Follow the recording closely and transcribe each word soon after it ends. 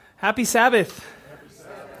Happy Sabbath.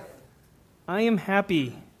 I am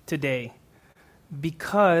happy today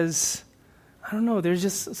because, I don't know, there's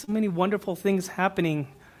just so many wonderful things happening.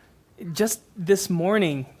 Just this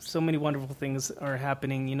morning, so many wonderful things are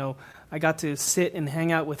happening. You know, I got to sit and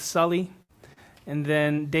hang out with Sully, and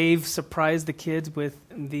then Dave surprised the kids with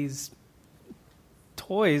these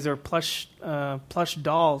toys or plush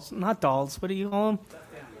dolls. Not dolls, what do you call them?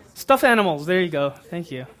 Stuffed animals. There you go.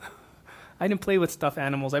 Thank you. I didn't play with stuffed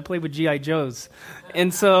animals. I played with G.I. Joes.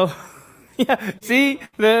 And so, yeah, see,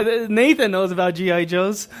 Nathan knows about G.I.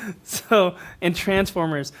 Joes and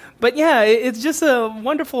Transformers. But yeah, it's just a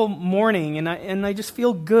wonderful morning, and I just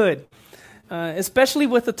feel good, especially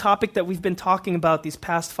with the topic that we've been talking about these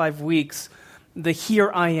past 5 weeks, the Here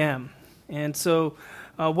I Am. And so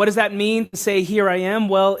what does that mean to say Here I Am?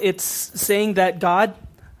 Well, it's saying that, God,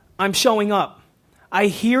 I'm showing up. I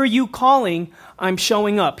hear you calling, I'm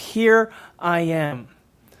showing up. Here I am.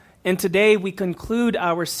 And today we conclude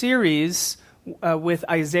our series with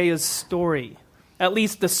Isaiah's story, at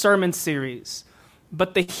least the sermon series.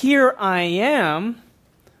 But the Here I Am,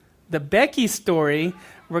 the Becky story,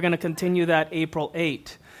 we're going to continue that April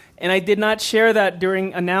 8th. And I did not share that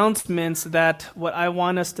during announcements that what I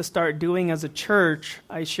want us to start doing as a church,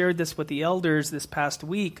 I shared this with the elders this past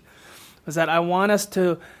week, was that I want us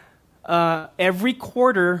to every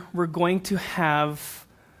quarter, we're going to have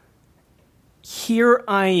Here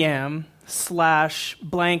I Am /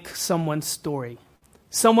 blank someone's story.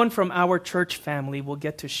 Someone from our church family will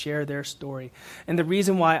get to share their story. And the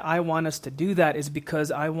reason why I want us to do that is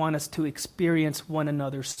because I want us to experience one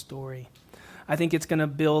another's story. I think it's going to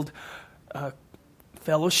build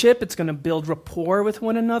fellowship. It's going to build rapport with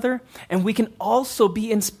one another. And we can also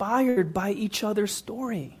be inspired by each other's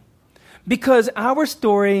story. Because our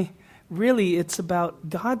story, really, it's about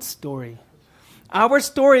God's story. Our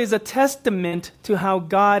story is a testament to how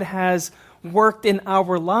God has worked in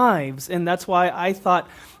our lives. And that's why I thought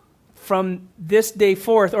from this day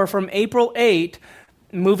forth, or from April 8th,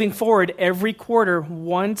 moving forward,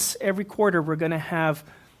 once every quarter, we're going to have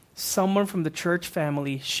someone from the church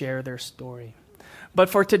family share their story. But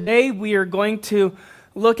for today, we are going to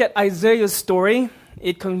look at Isaiah's story.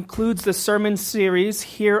 It concludes the sermon series,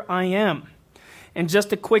 Here I Am. And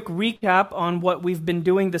just a quick recap on what we've been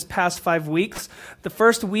doing this past 5 weeks. The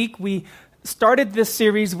first week, we started this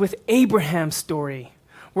series with Abraham's story,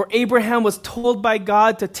 where Abraham was told by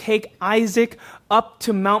God to take Isaac up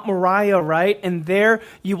to Mount Moriah, right? And there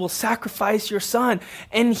you will sacrifice your son.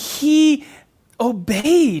 And he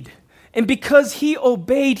obeyed. And because he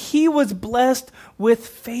obeyed, he was blessed with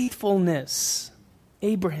faithfulness.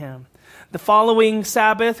 Abraham. The following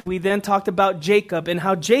Sabbath, we then talked about Jacob and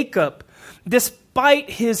how Jacob, despite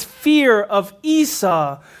his fear of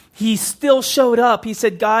Esau, he still showed up. He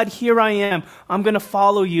said, God, here I am. I'm going to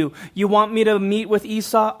follow you. You want me to meet with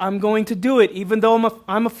Esau? I'm going to do it, even though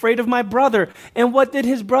I'm afraid of my brother. And what did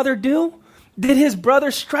his brother do? Did his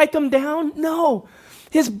brother strike him down? No.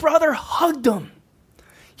 His brother hugged him.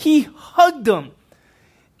 He hugged him.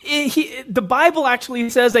 The Bible actually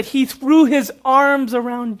says that he threw his arms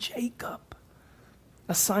around Jacob,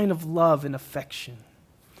 a sign of love and affection.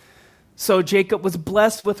 So Jacob was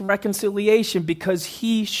blessed with reconciliation because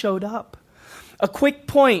he showed up. A quick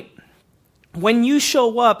point. When you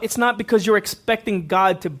show up, it's not because you're expecting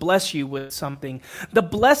God to bless you with something. The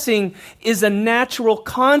blessing is a natural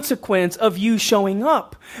consequence of you showing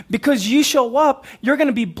up. Because you show up, you're going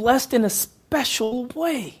to be blessed in a special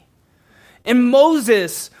way. And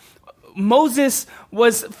Moses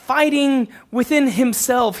was fighting within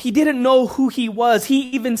himself. He didn't know who he was. He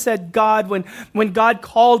even said God, when God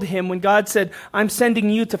called him, when God said, I'm sending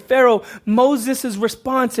you to Pharaoh, Moses'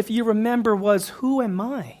 response, if you remember, was, who am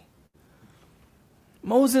I?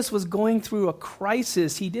 Moses was going through a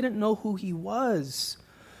crisis. He didn't know who he was.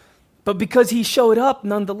 But because he showed up,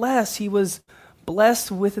 nonetheless, he was blessed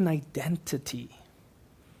with an identity.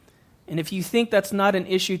 And if you think that's not an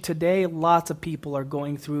issue today, lots of people are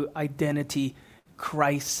going through identity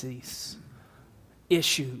crises,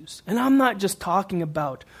 issues. And I'm not just talking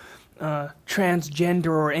about transgender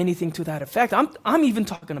or anything to that effect. I'm even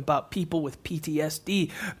talking about people with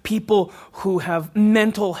PTSD, people who have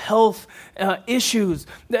mental health issues.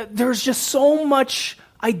 There's just so much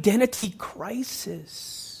identity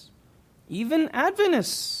crisis. Even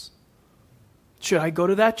Adventists. Should I go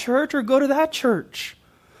to that church or go to that church?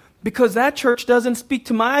 Because that church doesn't speak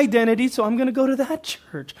to my identity, so I'm going to go to that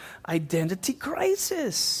church. Identity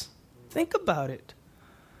crisis. Think about it.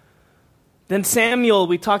 Then Samuel,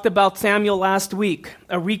 we talked about Samuel last week.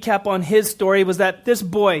 A recap on his story was that this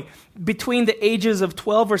boy, between the ages of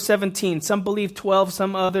 12 or 17, some believe 12,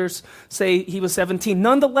 some others say he was 17.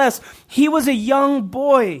 Nonetheless, he was a young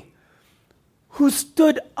boy who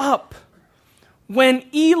stood up when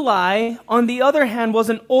Eli, on the other hand, was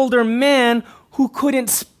an older man who couldn't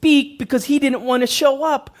speak because he didn't want to show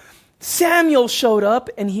up. Samuel showed up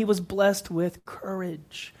and he was blessed with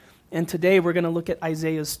courage. And today we're going to look at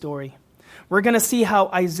Isaiah's story. We're going to see how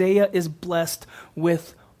Isaiah is blessed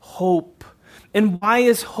with hope. And why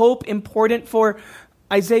is hope important for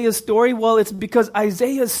Isaiah's story? Well, it's because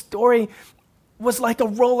Isaiah's story was like a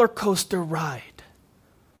roller coaster ride.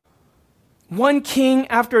 One king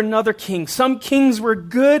after another king. Some kings were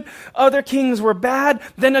good, other kings were bad.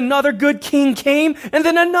 Then another good king came, and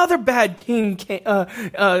then another bad king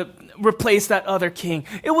replaced that other king.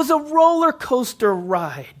 It was a roller coaster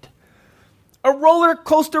ride. A roller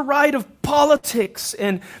coaster ride of politics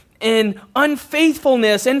and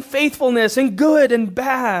unfaithfulness and faithfulness and good and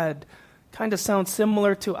bad. Kind of sounds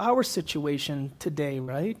similar to our situation today,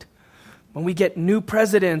 right? When we get new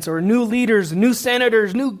presidents or new leaders, new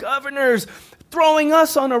senators, new governors throwing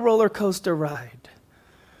us on a roller coaster ride.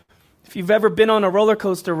 If you've ever been on a roller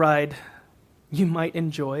coaster ride, you might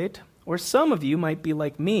enjoy it. Or some of you might be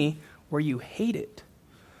like me, where you hate it.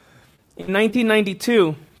 In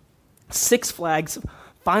 1992, Six Flags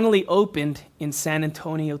finally opened in San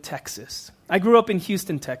Antonio, Texas. I grew up in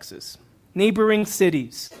Houston, Texas, neighboring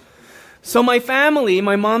cities. So my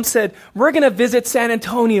mom said, we're going to visit San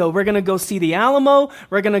Antonio. We're going to go see the Alamo.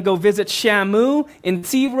 We're going to go visit Shamu in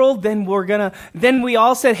SeaWorld. Then we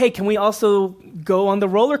all said, hey, can we also go on the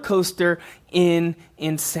roller coaster in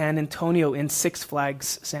San Antonio, in Six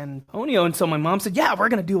Flags San Antonio? And so my mom said, yeah, we're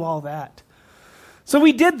going to do all that. So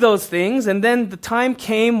we did those things, and then the time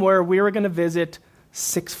came where we were going to visit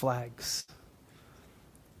Six Flags.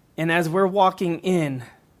 And as we're walking in,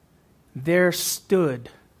 there stood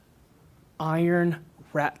Iron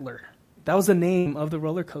Rattler. That was the name of the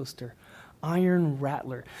roller coaster, Iron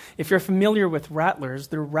Rattler. If you're familiar with rattlers,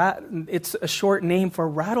 it's a short name for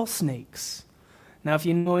rattlesnakes. Now, if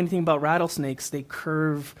you know anything about rattlesnakes, they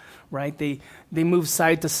curve, right? They move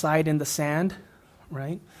side to side in the sand,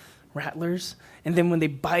 right? Rattlers. And then when they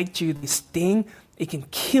bite you, they sting. It can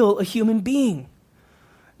kill a human being.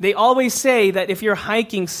 They always say that if you're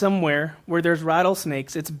hiking somewhere where there's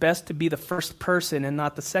rattlesnakes, it's best to be the first person and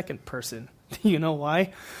not the second person. Do you know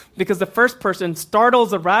why? Because the first person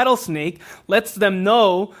startles a rattlesnake, lets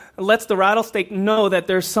the rattlesnake know that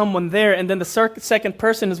there's someone there, and then the second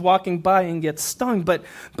person is walking by and gets stung. But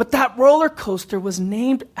that roller coaster was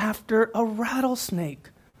named after a rattlesnake.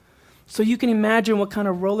 So you can imagine what kind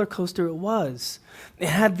of roller coaster it was. It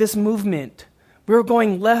had this movement. We were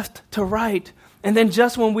going left to right. And then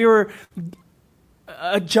just when we were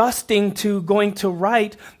adjusting to going to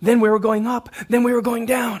right, then we were going up, then we were going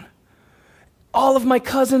down. All of my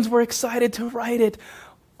cousins were excited to ride it,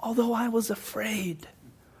 although I was afraid.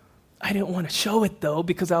 I didn't want to show it, though,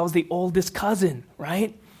 because I was the oldest cousin,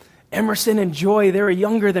 right? Emerson and Joy, they were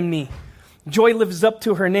younger than me. Joy lives up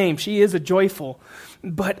to her name. She is a joyful.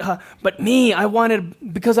 But me, I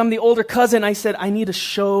wanted, because I'm the older cousin, I said, I need to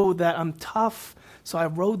show that I'm tough. So I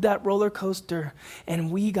rode that roller coaster, and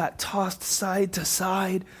we got tossed side to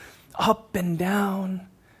side, up and down.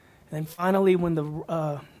 And then finally, when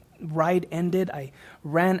the ride ended, I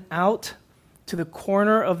ran out to the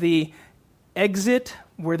corner of the exit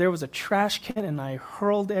where there was a trash can, and I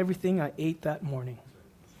hurled everything I ate that morning.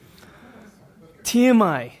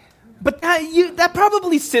 TMI. But that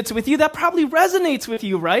probably sits with you. That probably resonates with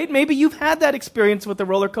you, right? Maybe you've had that experience with the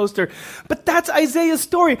roller coaster. But that's Isaiah's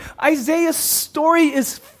story. Isaiah's story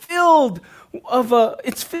is filled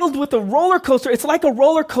with a roller coaster. It's like a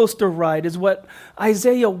roller coaster ride is what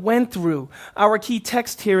Isaiah went through. Our key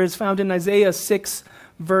text here is found in Isaiah 6,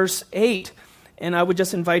 verse 8. And I would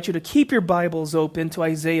just invite you to keep your Bibles open to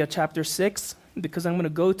Isaiah chapter 6, because I'm going to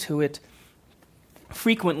go to it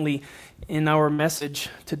frequently in our message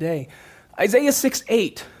today. Isaiah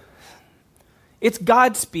 6:8. It's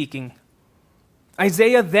God speaking.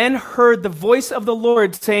 Isaiah then heard the voice of the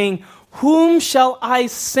Lord saying, "Whom shall I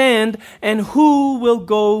send, and who will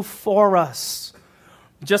go for us?"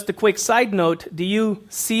 Just a quick side note, do you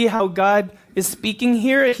see how God is speaking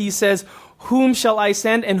here? He says, "Whom shall I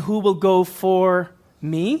send, and who will go for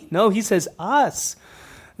me?" No, he says us.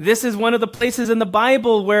 This is one of the places in the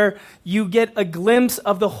Bible where you get a glimpse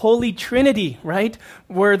of the Holy Trinity, right?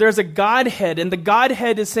 Where there's a Godhead, and the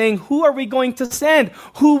Godhead is saying, who are we going to send?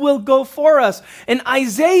 Who will go for us? And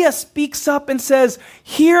Isaiah speaks up and says,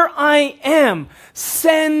 "Here I am,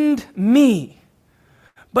 send me."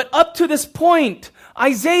 But up to this point,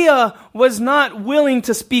 Isaiah was not willing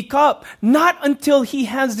to speak up, not until he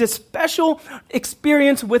has this special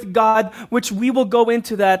experience with God, which we will go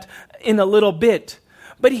into that in a little bit.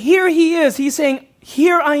 But here he is. He's saying,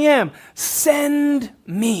 here I am. Send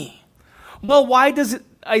me. Well, why does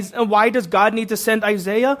God need to send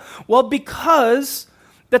Isaiah? Well, because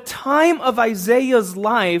the time of Isaiah's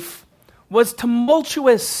life was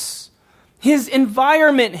tumultuous. His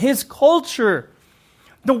environment, his culture,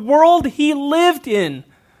 the world he lived in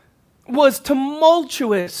was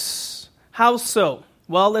tumultuous. How so?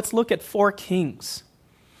 Well, let's look at 4 kings.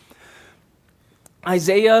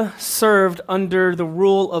 Isaiah served under the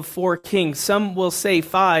rule of 4 kings. Some will say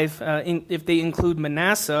 5 if they include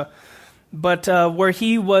Manasseh. But where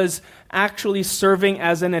he was actually serving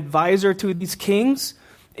as an advisor to these kings,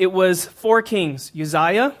 it was 4 kings.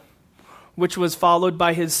 Uzziah, which was followed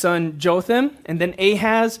by his son Jotham, and then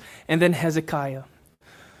Ahaz, and then Hezekiah.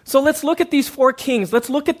 So let's look at these 4 kings. Let's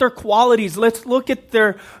look at their qualities. Let's look at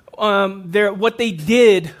their what they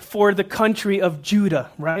did for the country of Judah,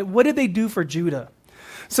 right? What did they do for Judah?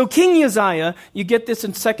 So King Uzziah, you get this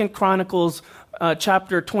in 2 Chronicles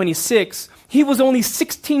chapter 26. He was only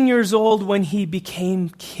 16 years old when he became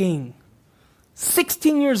king.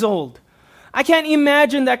 16 years old. I can't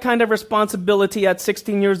imagine that kind of responsibility at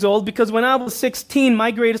 16 years old, because when I was 16,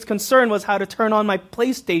 my greatest concern was how to turn on my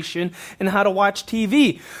PlayStation and how to watch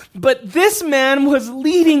TV. But this man was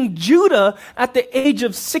leading Judah at the age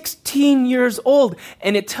of 16 years old,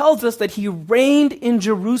 and it tells us that he reigned in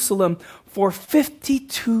Jerusalem for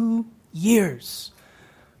 52 years.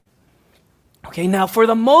 Okay, now for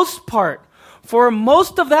the most part, for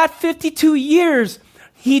most of that 52 years,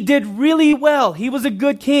 he did really well. He was a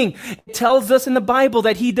good king. It tells us in the Bible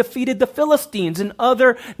that he defeated the Philistines and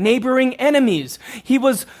other neighboring enemies. He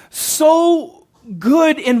was so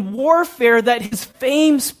good in warfare that his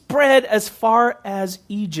fame spread as far as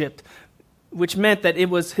Egypt, which meant that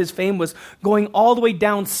his fame was going all the way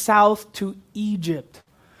down south to Egypt.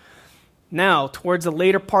 Now, towards the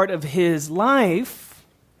later part of his life,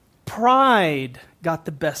 pride got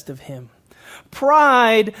the best of him.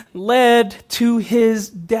 Pride led to his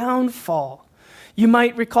downfall. You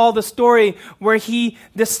might recall the story where he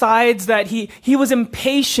decides that he was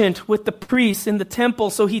impatient with the priests in the temple,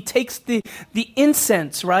 so he takes the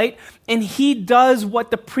incense, right? And he does what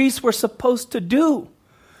the priests were supposed to do.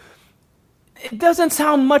 It doesn't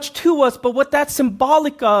sound much to us, but what that's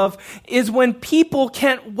symbolic of is when people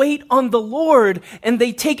can't wait on the Lord and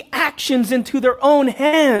they take actions into their own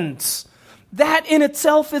hands. That in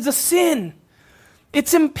itself is a sin.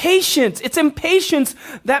 It's impatience. It's impatience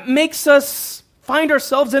that makes us find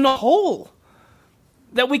ourselves in a hole,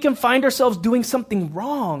 that we can find ourselves doing something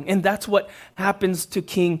wrong. And that's what happens to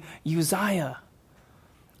King Uzziah.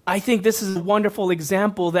 I think this is a wonderful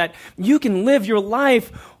example that you can live your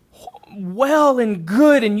life well and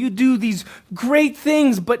good and you do these great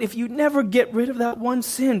things, but if you never get rid of that one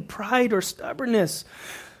sin, pride or stubbornness,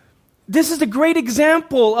 this is a great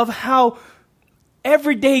example of how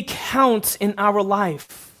every day counts in our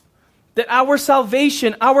life. That our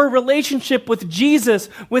salvation, our relationship with Jesus,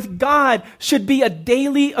 with God, should be a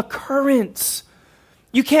daily occurrence.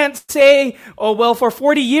 You can't say, oh, well, for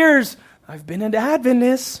 40 years, I've been an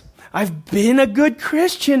Adventist. I've been a good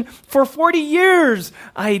Christian for 40 years.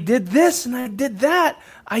 I did this and I did that.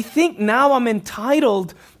 I think now I'm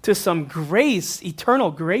entitled to some grace,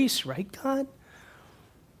 eternal grace, right, God?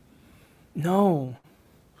 No.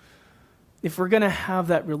 If we're going to have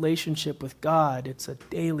that relationship with God, it's a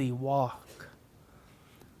daily walk.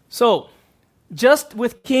 So, just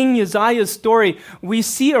with King Uzziah's story, we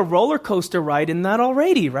see a roller coaster ride in that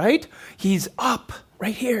already, right? He's up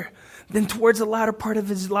right here. Then towards the latter part of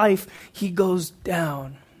his life, he goes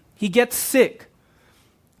down. He gets sick.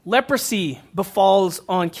 Leprosy befalls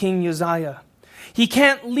on King Uzziah. He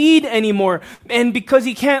can't lead anymore. And because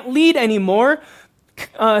he can't lead anymore,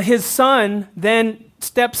 his son then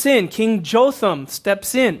steps in. King Jotham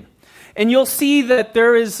steps in. And you'll see that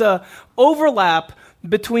there is an overlap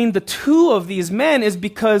between the two of these men is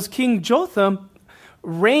because King Jotham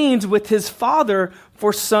reigned with his father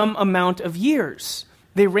for some amount of years.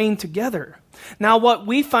 They reigned together. Now, what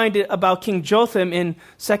we find about King Jotham in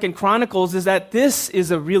 2 Chronicles is that this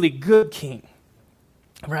is a really good king,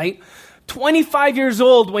 right? 25 years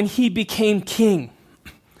old when he became king.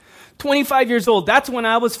 25 years old. That's when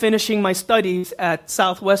I was finishing my studies at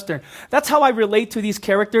Southwestern. That's how I relate to these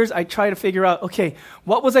characters. I try to figure out, okay,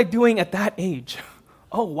 what was I doing at that age?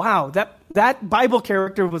 Oh, wow, that Bible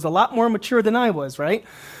character was a lot more mature than I was, right?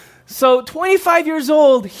 So 25 years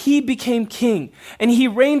old, he became king. And he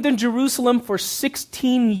reigned in Jerusalem for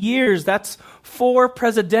 16 years. That's 4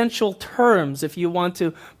 presidential terms, if you want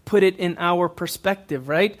to put it in our perspective,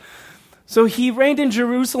 right? So he reigned in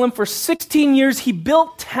Jerusalem for 16 years. He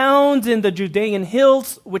built towns in the Judean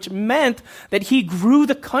hills, which meant that he grew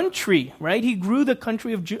the country, right? He grew the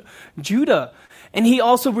country of Judah. And he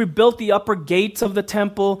also rebuilt the upper gates of the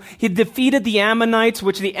temple. He defeated the Ammonites,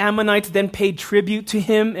 which the Ammonites then paid tribute to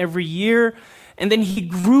him every year. And then he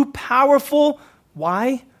grew powerful.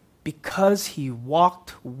 Why? Because he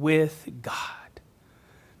walked with God.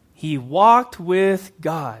 He walked with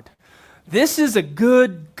God. This is a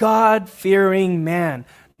good, God-fearing man.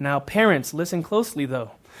 Now, parents, listen closely,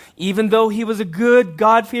 though. Even though he was a good,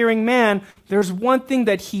 God-fearing man, there's one thing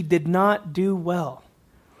that he did not do well.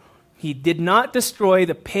 He did not destroy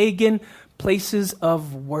the pagan places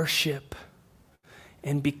of worship.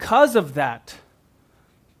 And because of that,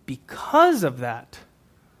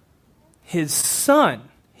 his son,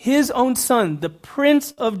 his own son, the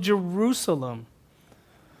Prince of Jerusalem,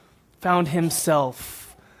 found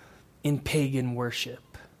himself in pagan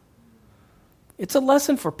worship. It's a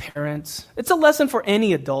lesson for parents. It's a lesson for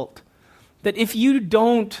any adult that if you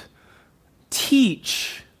don't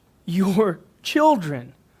teach your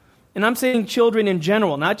children, and I'm saying children in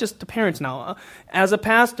general, not just the parents now. As a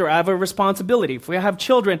pastor, I have a responsibility. If we have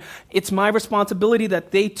children, it's my responsibility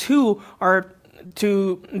that they too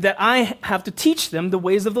that I have to teach them the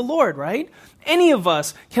ways of the Lord, right? Any of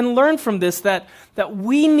us can learn from this that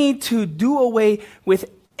we need to do away with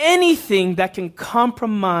anything that can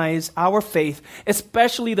compromise our faith,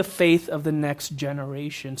 especially the faith of the next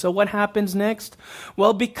generation. So what happens next?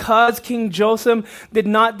 Well, because King Jotham did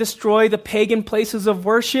not destroy the pagan places of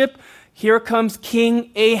worship, here comes King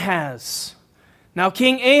Ahaz. Now,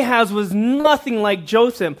 King Ahaz was nothing like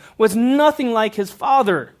Jotham, was nothing like his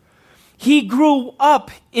father. He grew up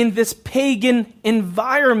in this pagan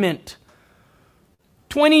environment.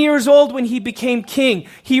 20 years old when he became king.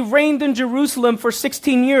 He reigned in Jerusalem for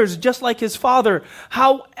 16 years, just like his father.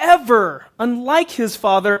 However, unlike his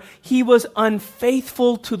father, he was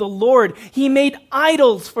unfaithful to the Lord. He made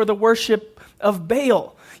idols for the worship of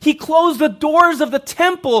Baal. He closed the doors of the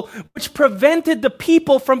temple, which prevented the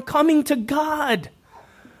people from coming to God.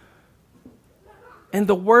 And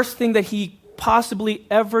the worst thing that he possibly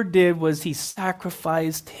ever did was he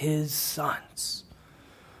sacrificed his sons.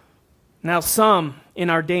 Now, some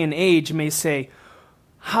in our day and age may say,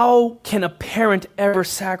 how can a parent ever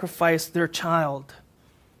sacrifice their child?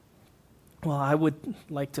 Well, I would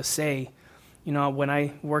like to say, when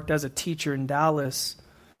I worked as a teacher in Dallas,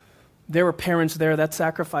 there were parents there that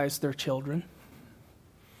sacrificed their children.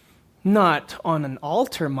 Not on an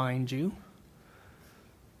altar, mind you,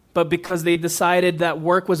 but because they decided that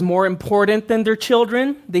work was more important than their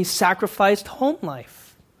children, they sacrificed home life.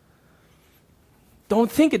 Don't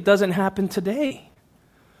think it doesn't happen today.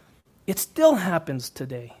 It still happens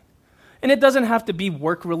today. And it doesn't have to be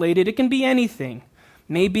work-related. It can be anything.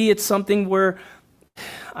 Maybe it's something where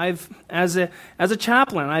as a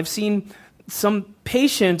chaplain, I've seen some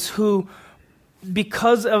patients who,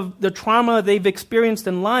 because of the trauma they've experienced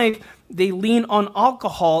in life, they lean on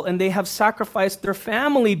alcohol and they have sacrificed their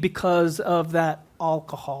family because of that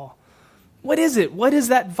alcohol. What is it? What is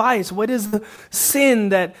that vice? What is the sin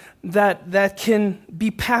that can be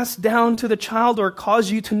passed down to the child or cause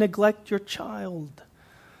you to neglect your child?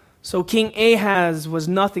 So King Ahaz was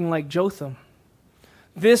nothing like Jotham.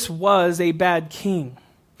 This was a bad king.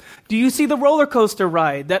 Do you see the roller coaster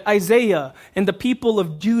ride that Isaiah and the people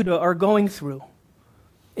of Judah are going through?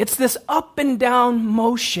 It's this up and down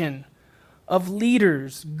motion of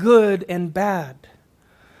leaders, good and bad.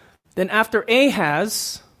 Then after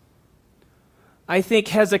Ahaz, I think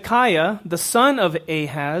Hezekiah, the son of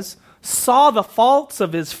Ahaz, saw the faults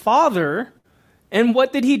of his father, and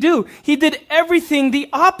what did he do? He did everything the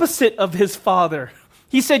opposite of his father.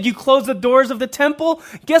 He said, you close the doors of the temple?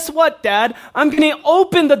 Guess what, Dad? I'm going to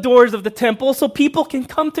open the doors of the temple so people can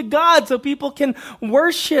come to God, so people can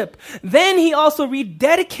worship. Then he also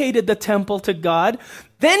rededicated the temple to God.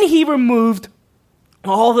 Then he removed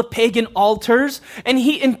all the pagan altars, and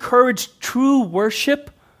he encouraged true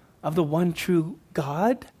worship of the one true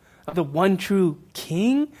God, of the one true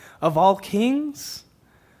King of all kings.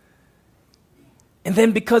 And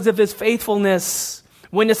then because of his faithfulness,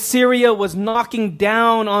 when Assyria was knocking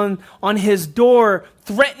down on his door,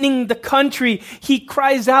 threatening the country, he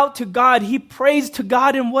cries out to God. He prays to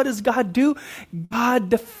God. And what does God do? God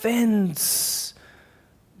defends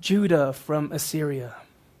Judah from Assyria.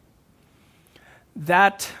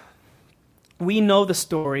 That, we know the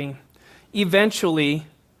story. Eventually,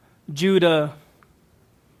 Judah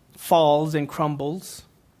falls and crumbles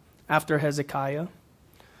after Hezekiah.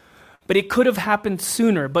 But it could have happened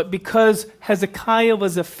sooner. But because Hezekiah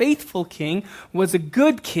was a faithful king, was a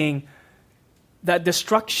good king, that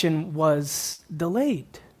destruction was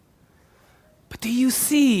delayed. But do you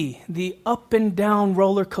see the up and down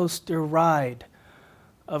roller coaster ride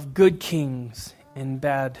of good kings and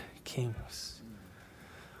bad kings?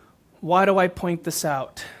 Why do I point this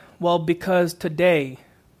out? Well, because today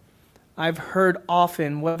I've heard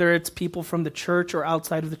often, whether it's people from the church or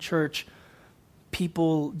outside of the church,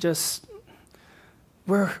 people just,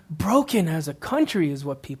 we're broken as a country is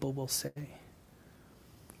what people will say.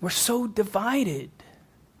 We're so divided.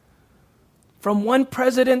 From one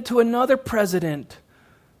president to another president,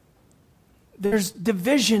 there's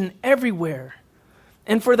division everywhere.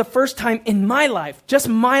 And for the first time in my life, just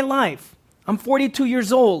my life, I'm 42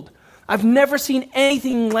 years old, I've never seen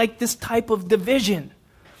anything like this type of division.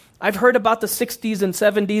 I've heard about the 60s and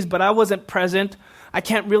 70s, but I wasn't present. I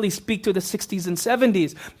can't really speak to the 60s and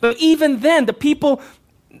 70s. But even then, the people,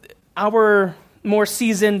 our more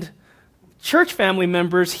seasoned church family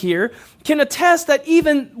members here, can attest that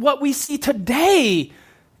even what we see today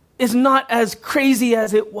is not as crazy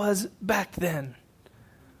as it was back then.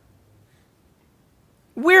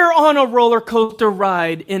 We're on a roller coaster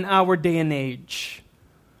ride in our day and age.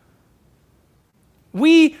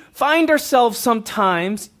 We find ourselves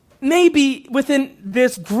sometimes, maybe within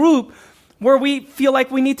this group, where we feel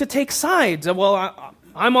like we need to take sides. Well,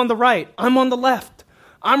 I'm on the right, I'm on the left,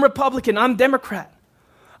 I'm Republican, I'm Democrat.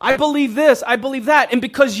 I believe this, I believe that. And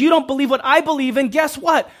because you don't believe what I believe in, guess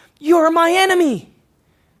what? You're my enemy.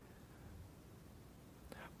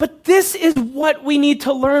 But this is what we need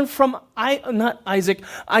to learn from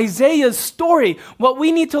Isaiah's story. What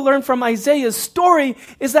we need to learn from Isaiah's story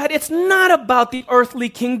is that it's not about the earthly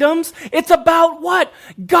kingdoms. It's about what?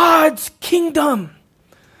 God's kingdom.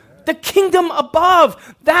 The kingdom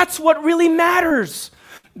above. That's what really matters.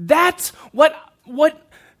 That's what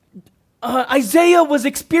Isaiah was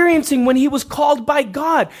experiencing when he was called by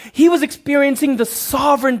God. He was experiencing the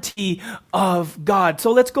sovereignty of God.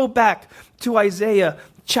 So let's go back to Isaiah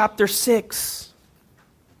chapter 6.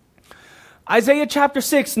 Isaiah chapter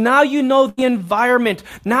 6, now you know the environment.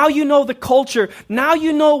 Now you know the culture. Now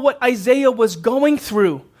you know what Isaiah was going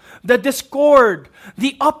through. The discord,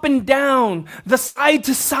 the up and down, the side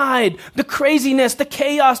to side, the craziness, the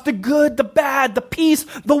chaos, the good, the bad, the peace,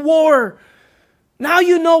 the war. Now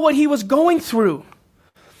you know what he was going through.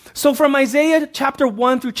 So from Isaiah chapter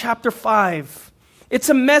 1 through chapter 5, it's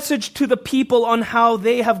a message to the people on how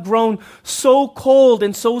they have grown so cold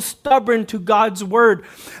and so stubborn to God's word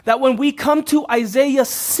that when we come to Isaiah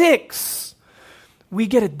 6, we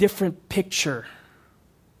get a different picture.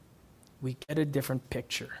 We get a different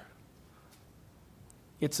picture.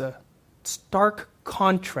 It's a stark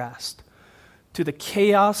contrast to the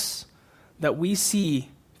chaos that we see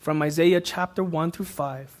from Isaiah chapter 1 through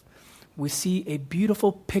 5. We see a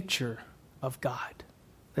beautiful picture of God.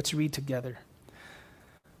 Let's read together.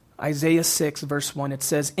 Isaiah 6 verse 1, it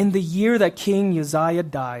says, "In the year that King Uzziah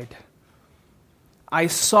died, I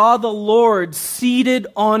saw the Lord seated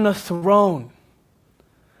on a throne,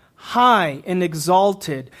 high and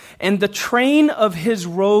exalted, and the train of his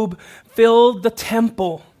robe filled the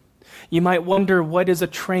temple." You might wonder, what is a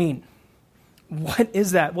train? What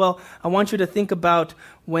is that? Well, I want you to think about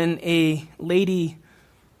when a lady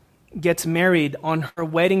gets married. On her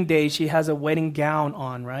wedding day, she has a wedding gown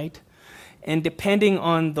on, right? And depending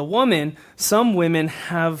on the woman, some women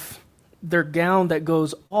have their gown that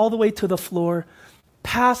goes all the way to the floor,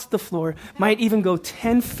 past the floor, might even go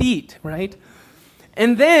 10 feet, right?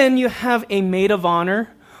 And then you have a maid of honor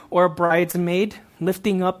or a bridesmaid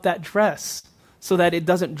lifting up that dress so that it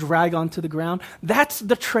doesn't drag onto the ground. That's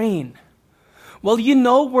the train. Well, you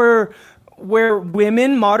know where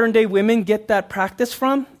women, modern day women, get that practice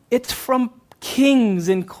from? It's from kings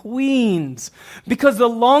and queens. Because the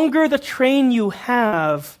longer the train you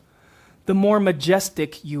have, the more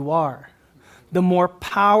majestic you are. The more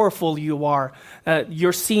powerful you are.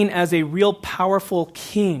 You're seen as a real powerful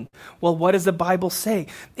king. Well, what does the Bible say?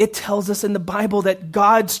 It tells us in the Bible that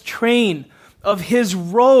God's train of his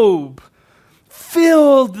robe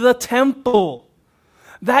filled the temple.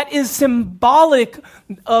 That is symbolic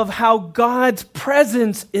of how God's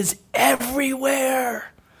presence is everywhere.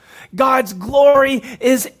 God's glory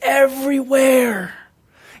is everywhere.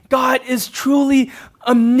 God is truly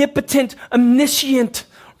omnipotent, omniscient,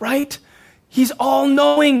 right? He's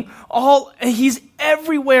all-knowing, he's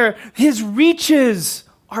everywhere. His reaches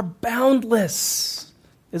are boundless,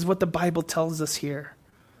 is what the Bible tells us here.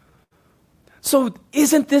 So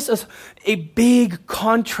isn't this a big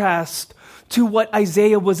contrast to what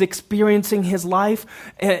Isaiah was experiencing his life,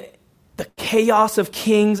 the chaos of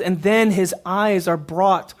kings, and then his eyes are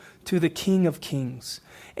brought to the King of Kings.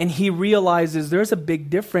 And he realizes there's a big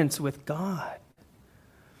difference with God.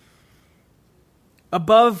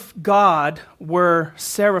 Above God were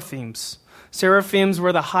seraphims. Seraphims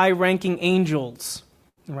were the high-ranking angels,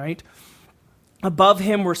 right? Above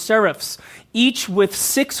him were seraphs, each with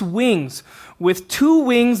 6 wings. With 2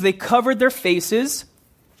 wings they covered their faces,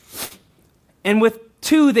 and with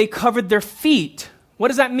 2 they covered their feet. What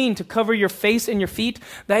does that mean, to cover your face and your feet?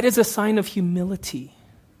 That is a sign of humility.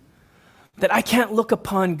 That I can't look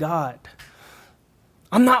upon God.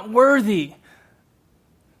 I'm not worthy.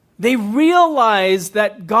 They realize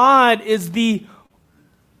that God is the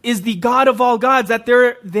God of all gods, that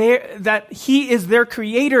that He is their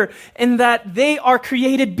creator, and that they are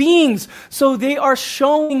created beings. So they are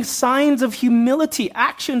showing signs of humility,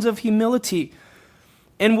 actions of humility.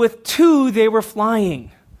 And with 2, they were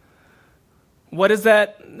flying. What does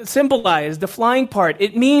that symbolize, the flying part?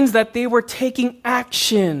 It means that they were taking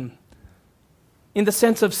action in the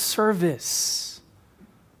sense of service.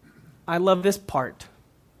 I love this part.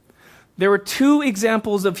 There were 2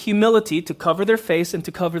 examples of humility, to cover their face and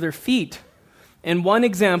to cover their feet, and 1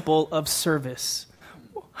 example of service.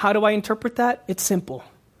 How do I interpret that? It's simple.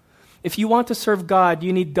 If you want to serve God,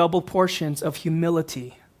 you need double portions of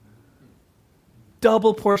humility.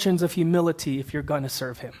 Double portions of humility if you're going to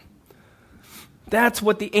serve Him. That's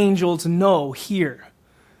what the angels know here.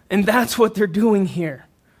 And that's what they're doing here.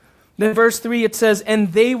 Then verse 3, it says,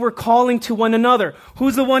 and they were calling to one another.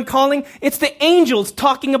 Who's the one calling? It's the angels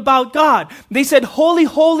talking about God. They said, holy,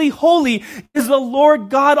 holy, holy is the Lord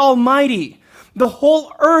God Almighty. The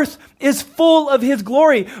whole earth is full of His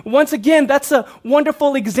glory. Once again, that's a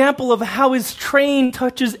wonderful example of how His train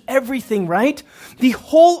touches everything, right? The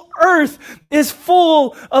whole earth is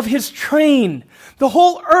full of His train. The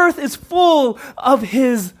whole earth is full of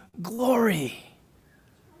His glory.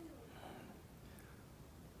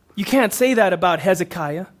 You can't say that about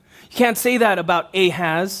Hezekiah. You can't say that about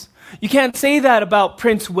Ahaz. You can't say that about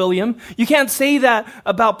Prince William. You can't say that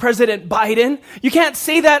about President Biden. You can't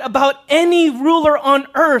say that about any ruler on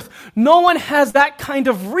earth. No one has that kind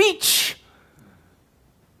of reach.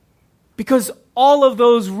 Because all of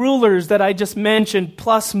those rulers that I just mentioned,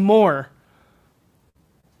 plus more,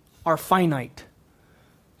 are finite.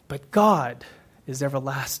 But God is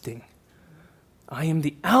everlasting. I am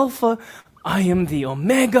the Alpha, I am the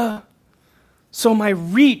Omega. So my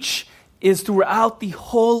reach is throughout the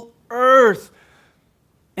whole earth.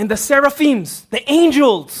 And the seraphims, the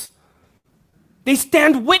angels, they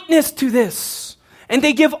stand witness to this. And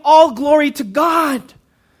they give all glory to God.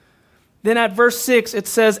 Then at verse 6, it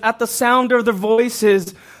says, at the sound of their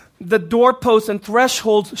voices, the doorposts and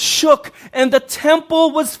thresholds shook, and the temple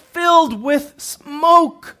was filled with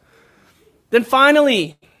smoke. Then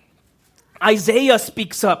finally, Isaiah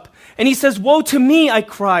speaks up. And he says, woe to me, I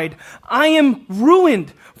cried. I am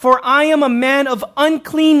ruined, for I am a man of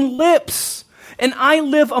unclean lips. And I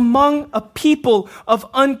live among a people of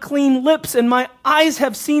unclean lips. And my eyes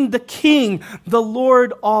have seen the King, the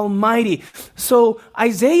Lord Almighty. So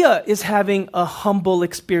Isaiah is having a humble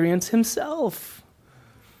experience himself.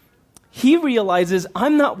 He realizes,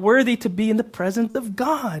 I'm not worthy to be in the presence of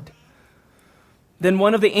God. Then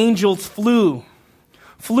one of the angels flew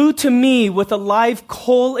to me with a live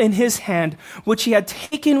coal in his hand, which he had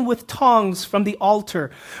taken with tongs from the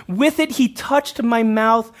altar. With it he touched my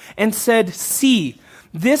mouth and said, see,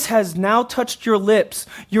 this has now touched your lips.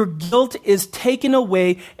 Your guilt is taken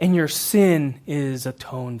away and your sin is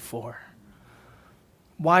atoned for.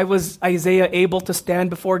 Why was Isaiah able to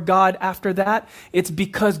stand before God after that? It's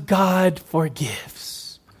because God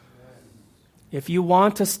forgives. If you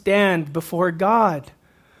want to stand before God,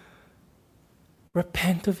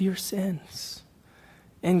 repent of your sins.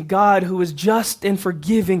 And God, who is just and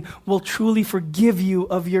forgiving, will truly forgive you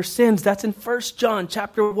of your sins. That's in 1 John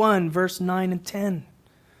chapter 1, verse 9 and 10.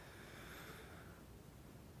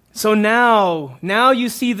 So now you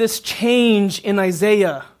see this change in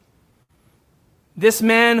Isaiah. This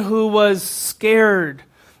man who was scared,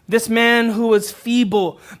 this man who was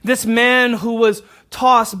feeble, this man who was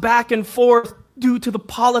tossed back and forth due to the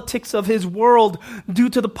politics of his world, due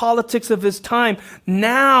to the politics of his time.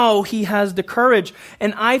 Now he has the courage.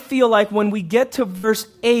 And I feel like when we get to verse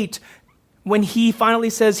 8, when he finally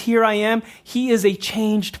says, here I am, he is a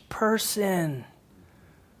changed person.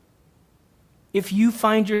 If you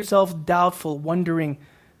find yourself doubtful, wondering,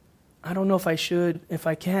 I don't know if I should, if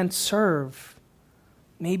I can serve,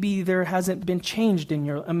 maybe there hasn't been changed in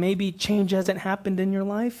your, maybe change hasn't happened in your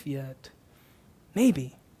life yet.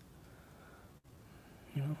 Maybe.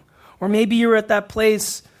 Or maybe you're at that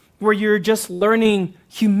place where you're just learning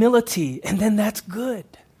humility, and then that's good.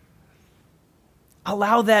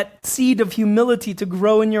 Allow that seed of humility to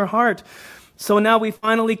grow in your heart. So now we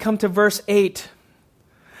finally come to verse 8.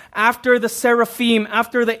 After the seraphim,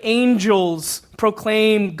 after the angels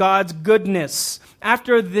proclaim God's goodness,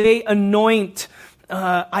 after they anoint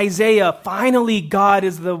Isaiah, finally God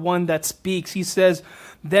is the one that speaks. He says,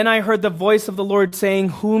 "Then I heard the voice of the Lord saying,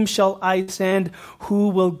 'Whom shall I send? Who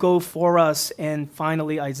will go for us?' And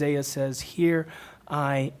finally Isaiah says, 'Here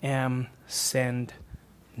I am, send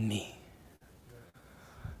me.'"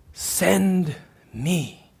 Send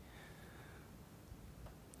me.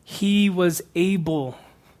 He was able.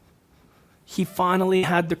 He finally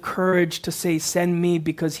had the courage to say, "Send me,"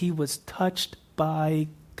 because he was touched by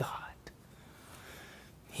God.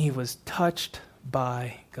 He was touched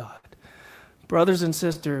by God. Brothers and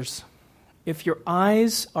sisters, if your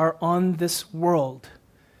eyes are on this world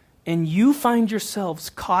and you find yourselves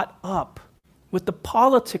caught up with the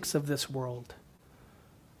politics of this world,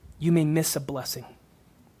 you may miss a blessing.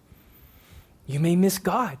 You may miss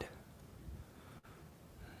God.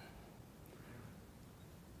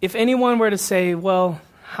 If anyone were to say, "Well,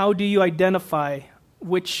 how do you identify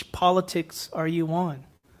which politics are you on?"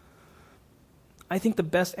 I think the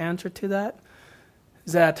best answer to that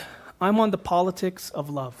is that I'm on the politics of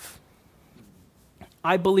love.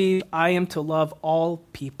 I believe I am to love all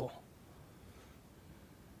people.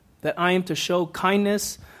 That I am to show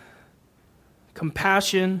kindness,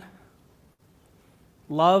 compassion,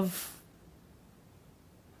 love.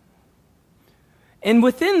 And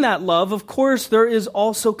within that love, of course, there is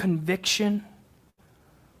also conviction.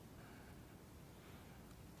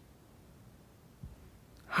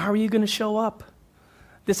 How are you going to show up?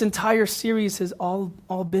 This entire series has all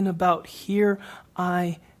been about, here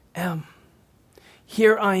I am.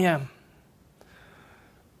 Here I am.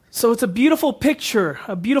 So it's a beautiful picture,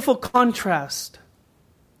 a beautiful contrast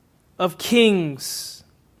of kings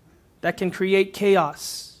that can create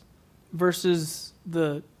chaos versus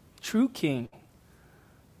the true king,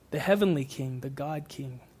 the heavenly king, the God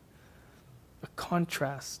king. A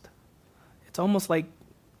contrast. It's almost like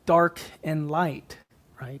dark and light,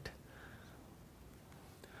 right?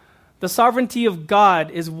 The sovereignty of God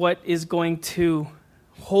is what is going to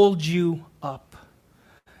hold you up.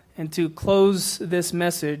 And to close this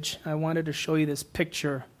message, I wanted to show you this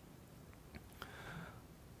picture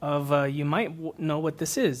of, you might know what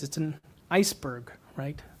this is. It's an iceberg,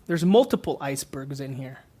 right? There's multiple icebergs in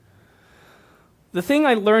here. The thing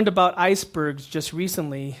I learned about icebergs just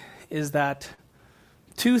recently is that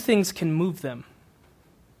two things can move them.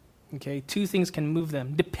 Okay, two things can move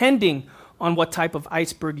them, depending on what type of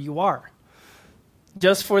iceberg you are.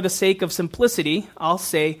 Just for the sake of simplicity, I'll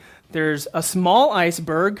say there's a small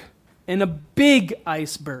iceberg and a big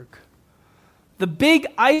iceberg. The big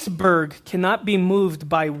iceberg cannot be moved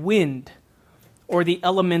by wind or the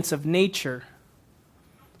elements of nature,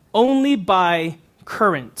 only by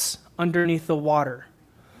currents underneath the water,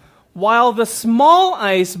 while the small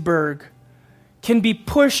iceberg can be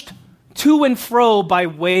pushed to and fro by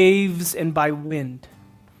waves and by wind.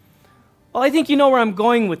 Well, I think you know where I'm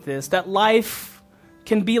going with this, that life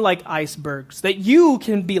can be like icebergs, that you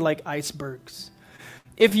can be like icebergs.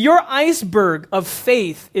 If your iceberg of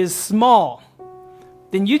faith is small,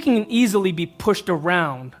 then you can easily be pushed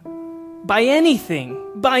around by anything,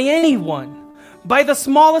 by anyone. By the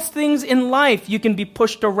smallest things in life, you can be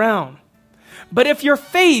pushed around. But if your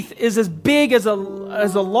faith is as big as a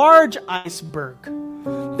large iceberg,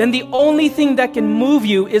 then the only thing that can move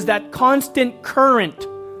you is that constant current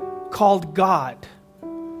called God.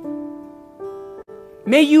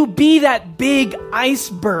 May you be that big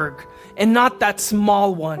iceberg and not that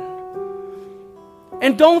small one.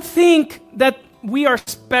 And don't think that we are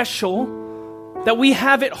special, that we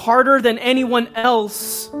have it harder than anyone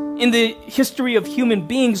else in the history of human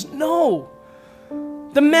beings. No.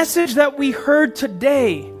 The message that we heard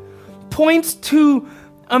today points to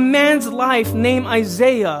a man's life named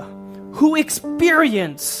Isaiah who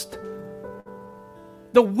experienced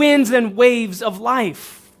the winds and waves of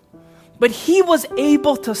life. But he was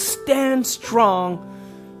able to stand strong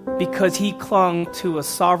because he clung to a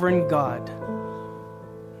sovereign God.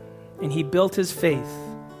 And he built his faith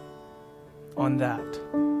on that.